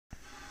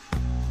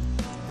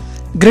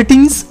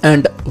Greetings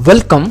and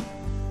welcome.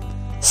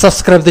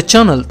 Subscribe the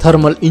channel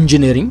Thermal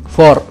Engineering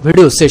for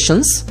video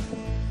sessions.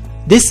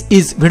 This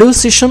is video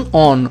session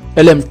on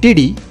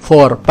LMTD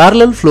for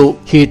parallel flow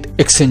heat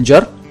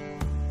exchanger.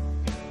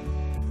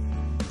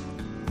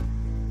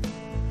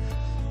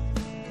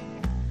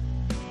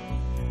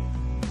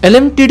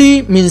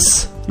 LMTD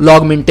means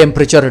log mean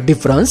temperature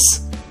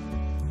difference.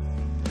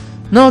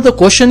 Now the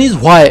question is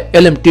why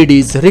LMTD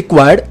is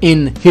required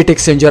in heat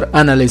exchanger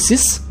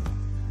analysis.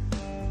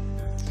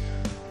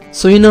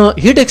 So in a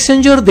heat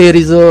exchanger there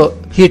is a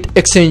heat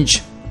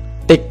exchange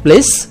take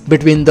place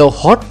between the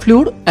hot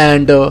fluid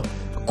and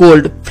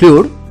cold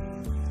fluid.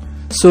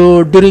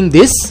 So during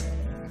this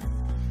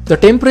the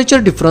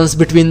temperature difference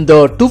between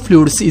the two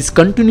fluids is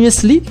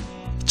continuously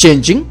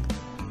changing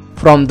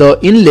from the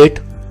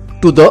inlet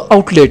to the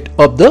outlet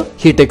of the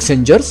heat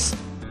exchangers.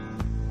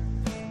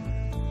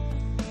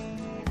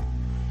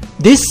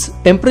 This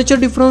temperature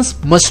difference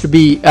must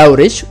be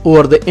averaged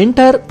over the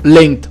entire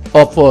length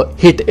of a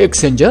heat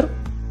exchanger.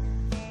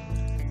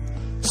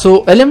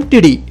 So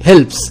LMTD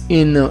helps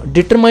in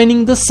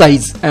determining the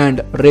size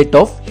and rate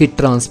of heat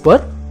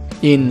transfer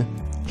in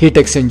heat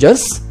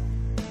exchangers.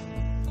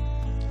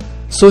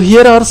 So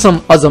here are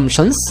some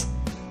assumptions.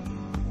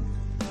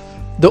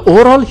 The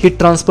overall heat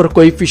transfer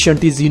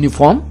coefficient is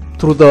uniform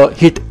through the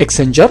heat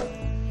exchanger.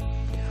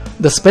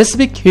 The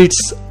specific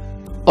heats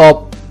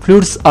of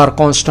fluids are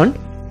constant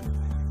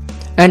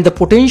and the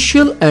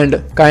potential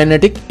and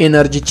kinetic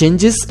energy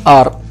changes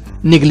are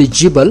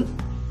negligible.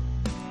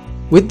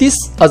 With this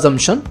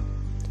assumption,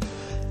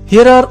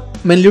 here are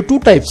mainly two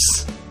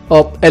types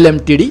of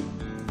LMTD.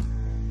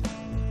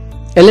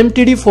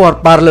 LMTD for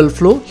parallel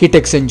flow heat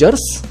exchangers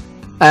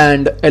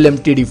and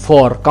LMTD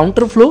for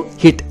counter flow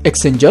heat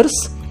exchangers.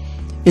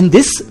 In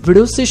this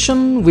video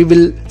session, we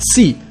will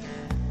see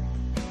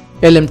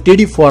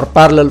LMTD for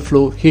parallel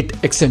flow heat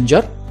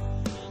exchanger.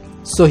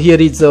 So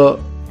here is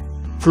a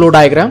flow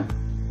diagram.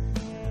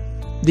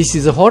 This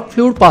is a hot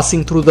fluid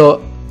passing through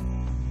the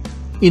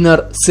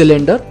inner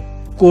cylinder,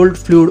 cold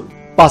fluid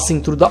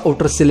passing through the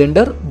outer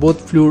cylinder,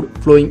 both fluid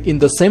flowing in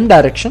the same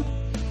direction.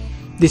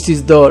 This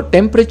is the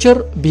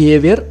temperature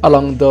behavior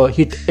along the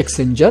heat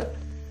exchanger.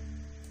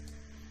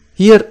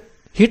 Here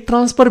heat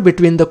transfer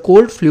between the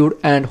cold fluid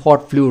and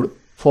hot fluid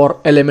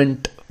for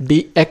element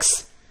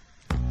dx.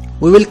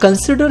 We will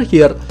consider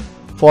here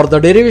for the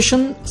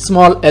derivation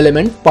small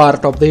element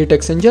part of the heat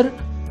exchanger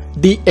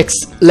dx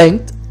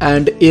length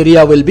and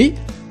area will be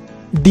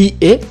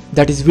dA,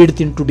 that is width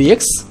into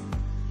dx.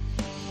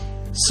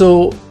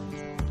 So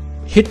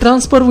heat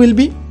transfer will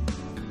be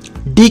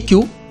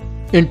dq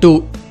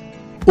into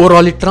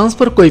overall heat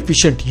transfer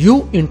coefficient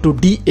U into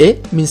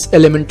dA, means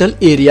elemental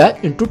area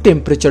into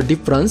temperature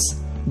difference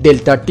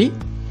delta T.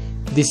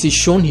 This is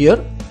shown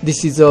here.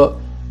 This is a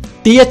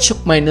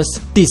Th minus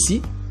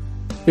Tc.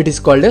 It is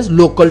called as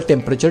local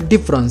temperature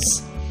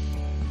difference.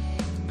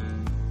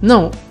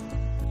 Now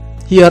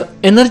here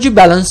energy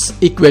balance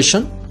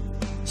equation.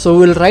 So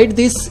we will write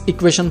this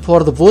equation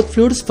for the both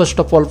fluids. First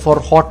of all for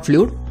hot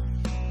fluid.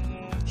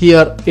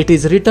 Here it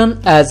is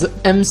written as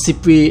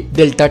mCp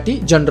delta T,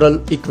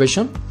 general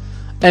equation.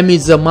 M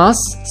is the mass,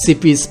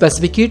 Cp is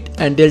specific heat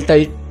and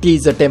delta T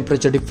is the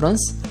temperature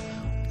difference.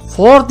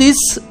 For this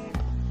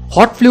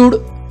hot fluid,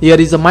 here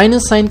is a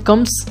minus sign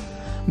comes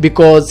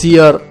because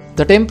here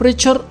the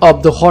temperature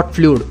of the hot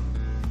fluid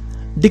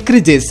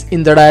decreases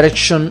in the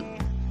direction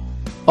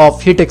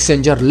of heat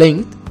exchanger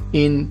length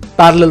in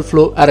parallel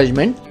flow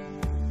arrangement.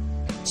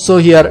 So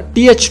here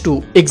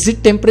Th2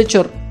 exit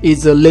temperature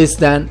is less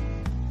than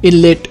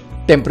inlet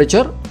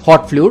temperature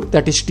hot fluid,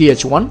 that is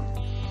Th1.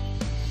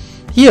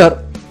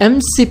 Here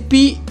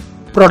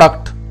mCp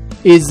product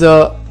is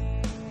a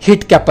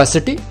heat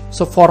capacity.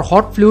 So for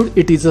hot fluid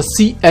it is a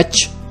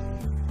Ch.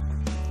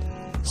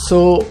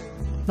 So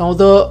now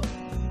the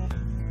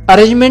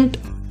arrangement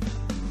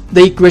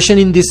the equation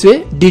in this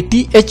way,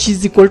 dTh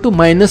is equal to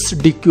minus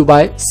dq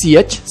by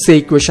Ch, say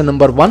equation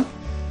number 1.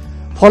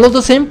 Follow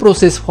the same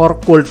process for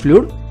cold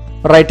fluid,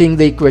 writing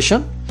the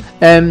equation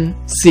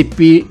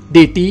mCp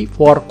dt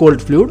for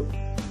cold fluid,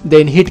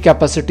 then heat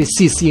capacity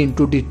Cc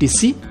into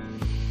dTc.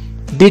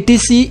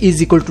 dTc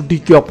is equal to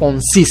dq upon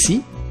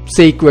Cc,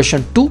 say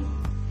equation 2.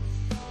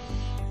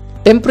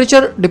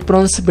 Temperature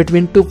difference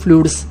between two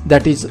fluids,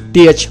 that is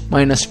Th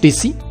minus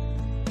Tc.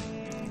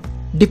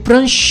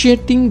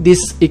 Differentiating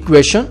this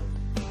equation,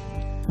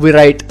 we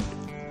write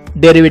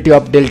derivative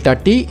of delta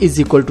T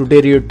is equal to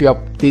derivative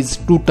of these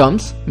two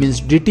terms,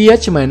 means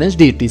dTh minus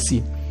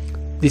dTc.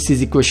 This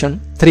is equation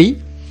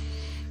 3.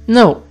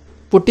 Now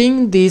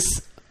putting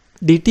this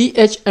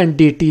dTh and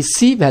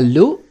dTc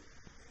value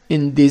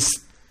in this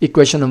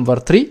equation number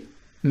 3,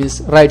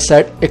 means right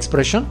side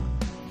expression.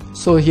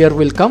 So here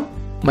will come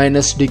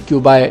minus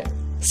dq by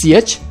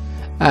Ch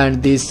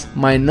and this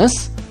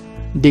minus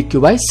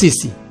dq by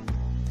Cc.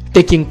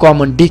 Taking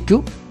common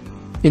dq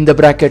in the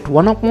bracket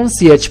 1 upon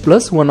Ch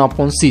plus 1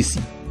 upon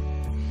Cc.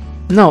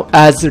 Now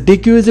as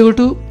dq is equal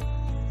to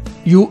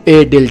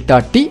UA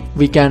delta T,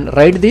 we can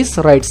write this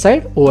right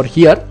side over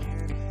here.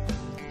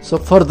 So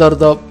further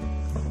the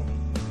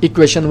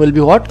equation will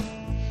be what?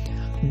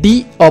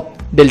 d of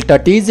delta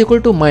t is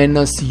equal to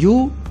minus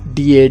u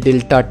dA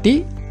delta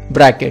t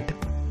bracket.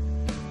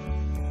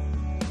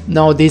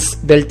 Now this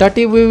delta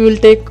t we will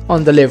take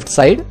on the left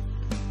side,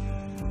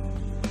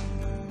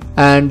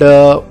 and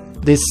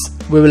this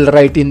we will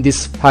write in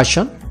this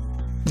fashion.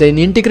 Then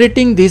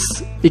integrating this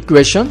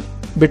equation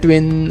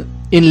between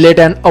inlet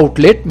and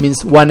outlet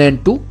means 1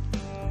 and 2.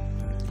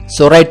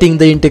 So writing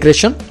the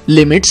integration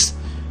limits,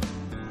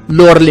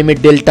 lower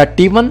limit delta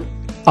t1,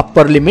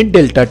 upper limit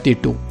delta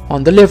t2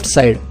 on the left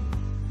side.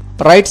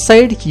 Right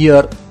side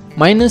here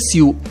minus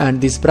u and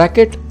this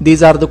bracket,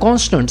 these are the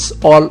constants,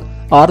 all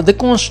are the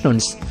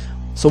constants,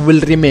 so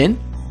will remain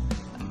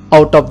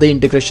out of the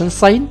integration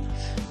sign.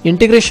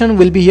 Integration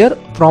will be here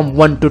from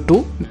 1 to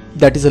 2,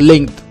 that is the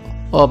length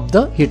of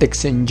the heat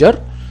exchanger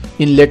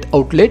inlet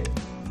outlet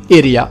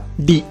area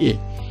dA.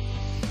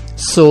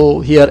 So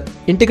here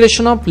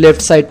integration of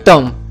left side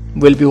term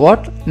will be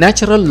what?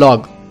 Natural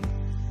log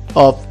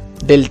of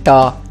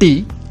delta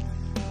t.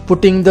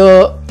 Putting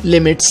the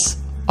limits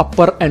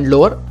upper and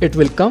lower, it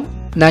will come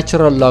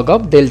natural log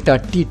of delta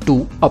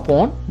t2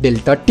 upon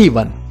delta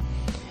t1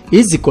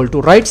 is equal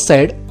to right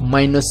side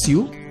minus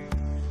u,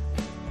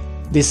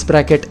 this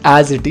bracket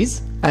as it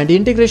is, and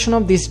integration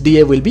of this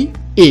dA will be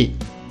a.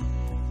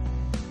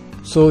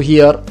 So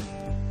here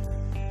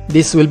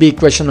this will be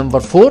equation number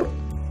 4.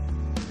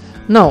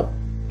 Now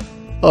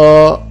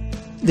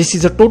this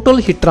is a total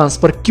heat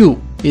transfer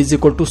Q is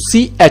equal to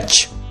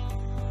CH,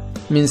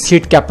 means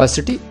heat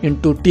capacity,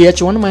 into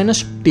TH1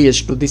 minus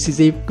TH2. This is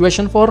the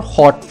equation for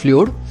hot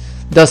fluid.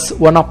 Thus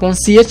 1 upon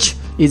CH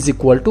is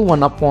equal to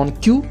 1 upon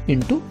Q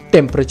into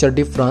temperature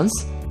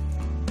difference.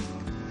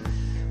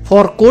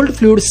 For cold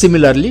fluid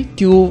similarly,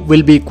 Q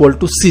will be equal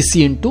to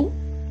Cc into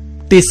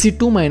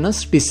Tc2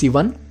 minus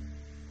Tc1.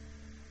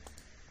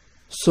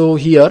 So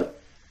here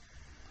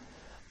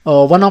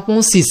 1 upon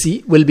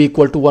Cc will be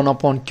equal to 1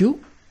 upon Q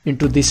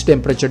into this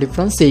temperature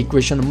difference, say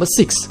equation number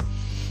 6.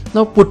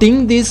 Now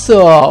putting this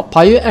 5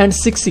 and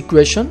 6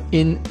 equation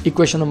in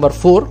equation number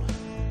 4,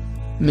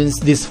 means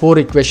this 4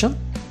 equation.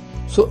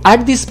 So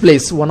at this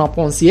place 1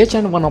 upon Ch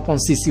and 1 upon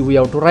Cc we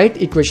have to write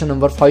equation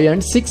number 5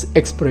 and 6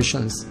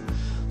 expressions.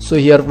 So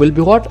here will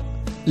be what?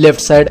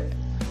 Left side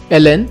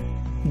ln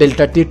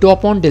delta T2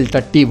 upon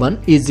delta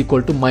T1 is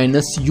equal to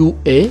minus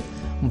UA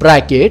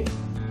bracket.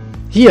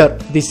 Here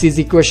this is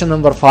equation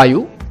number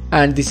 5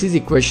 and this is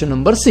equation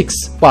number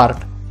 6 part.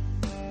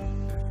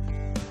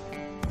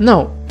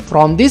 Now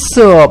from this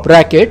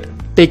bracket,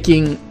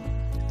 taking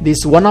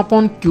this 1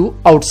 upon Q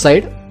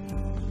outside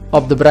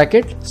of the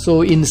bracket,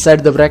 so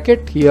inside the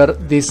bracket here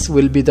this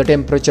will be the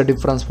temperature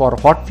difference for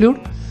hot fluid,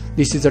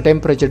 this is the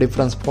temperature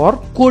difference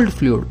for cold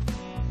fluid.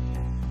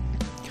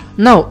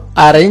 Now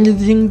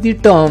arranging the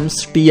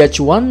terms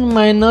TH1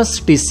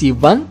 minus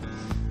TC1,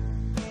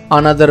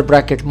 another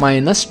bracket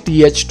minus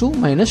TH2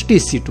 minus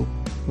TC2.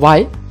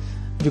 Why?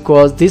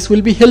 Because this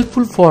will be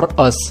helpful for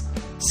us.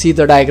 See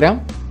the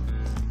diagram,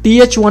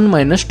 TH1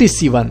 minus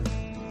TC1.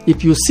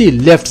 If you see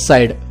left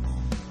side,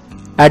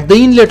 at the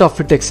inlet of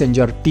heat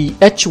exchanger,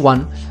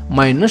 TH1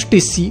 minus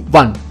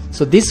TC1.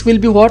 So this will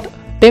be what?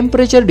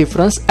 Temperature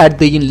difference at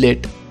the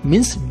inlet,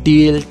 means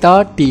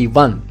delta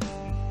T1.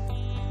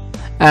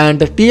 And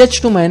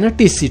TH2 minus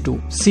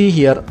TC2. See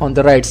here on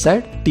the right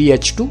side,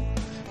 TH2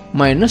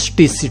 minus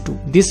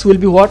TC2. This will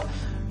be what?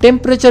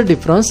 Temperature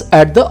difference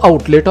at the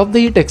outlet of the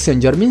heat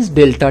exchanger, means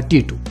delta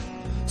T2.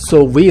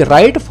 So we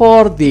write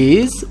for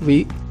this,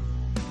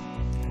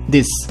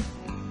 this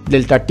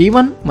delta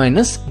T1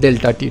 minus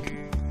delta T2.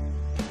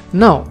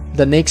 Now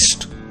the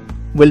next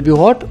will be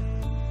what?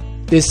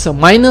 This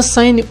minus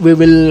sign we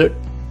will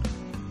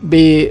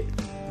be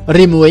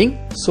removing.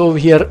 So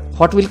here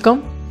what will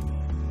come?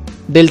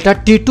 Delta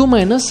T2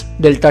 minus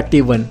delta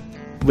T1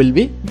 will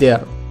be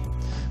there.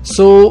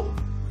 So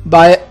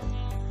by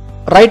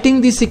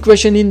writing this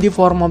equation in the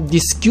form of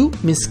this Q,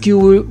 means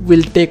Q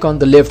will take on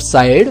the left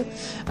side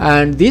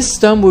and this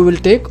term we will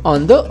take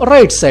on the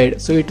right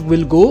side, so it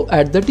will go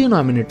at the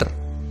denominator.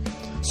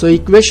 So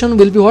equation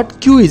will be what?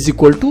 Q is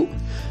equal to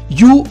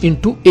U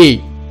into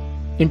A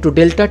into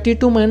delta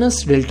T2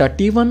 minus delta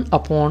T1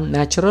 upon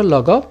natural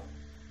log of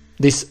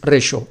this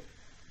ratio.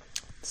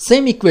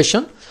 Same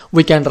equation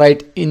we can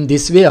write in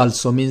this way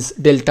also, means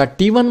delta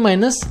T1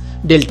 minus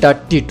delta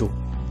T2.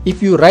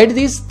 If you write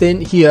this,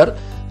 then here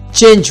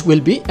change will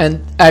be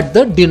and at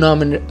the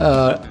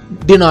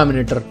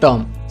denominator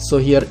term. So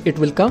here it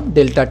will come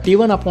delta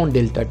T1 upon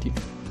delta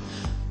T2.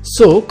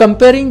 So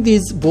comparing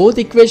these both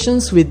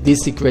equations with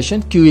this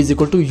equation, Q is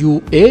equal to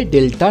UA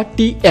delta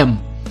Tm.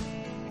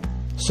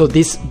 So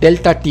this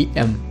delta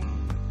Tm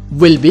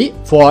will be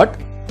what?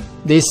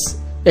 This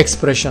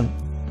expression,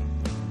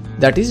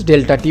 that is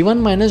delta T1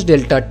 minus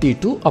delta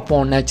T2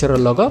 upon natural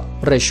log of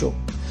ratio.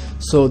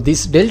 So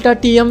this delta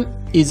Tm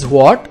is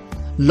what?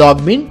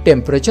 Log mean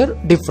temperature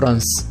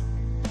difference,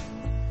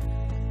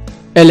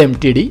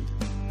 LMTD,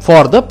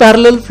 for the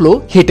parallel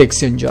flow heat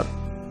exchanger.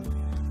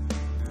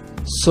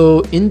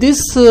 So in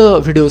this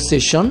video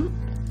session,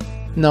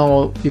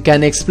 now you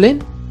can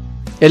explain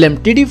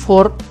LMTD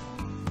for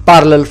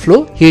parallel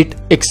flow heat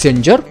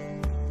exchanger.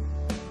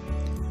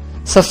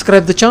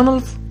 Subscribe the channel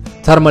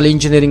Thermal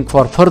Engineering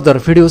for further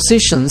video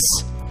sessions.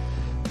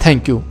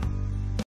 Thank you.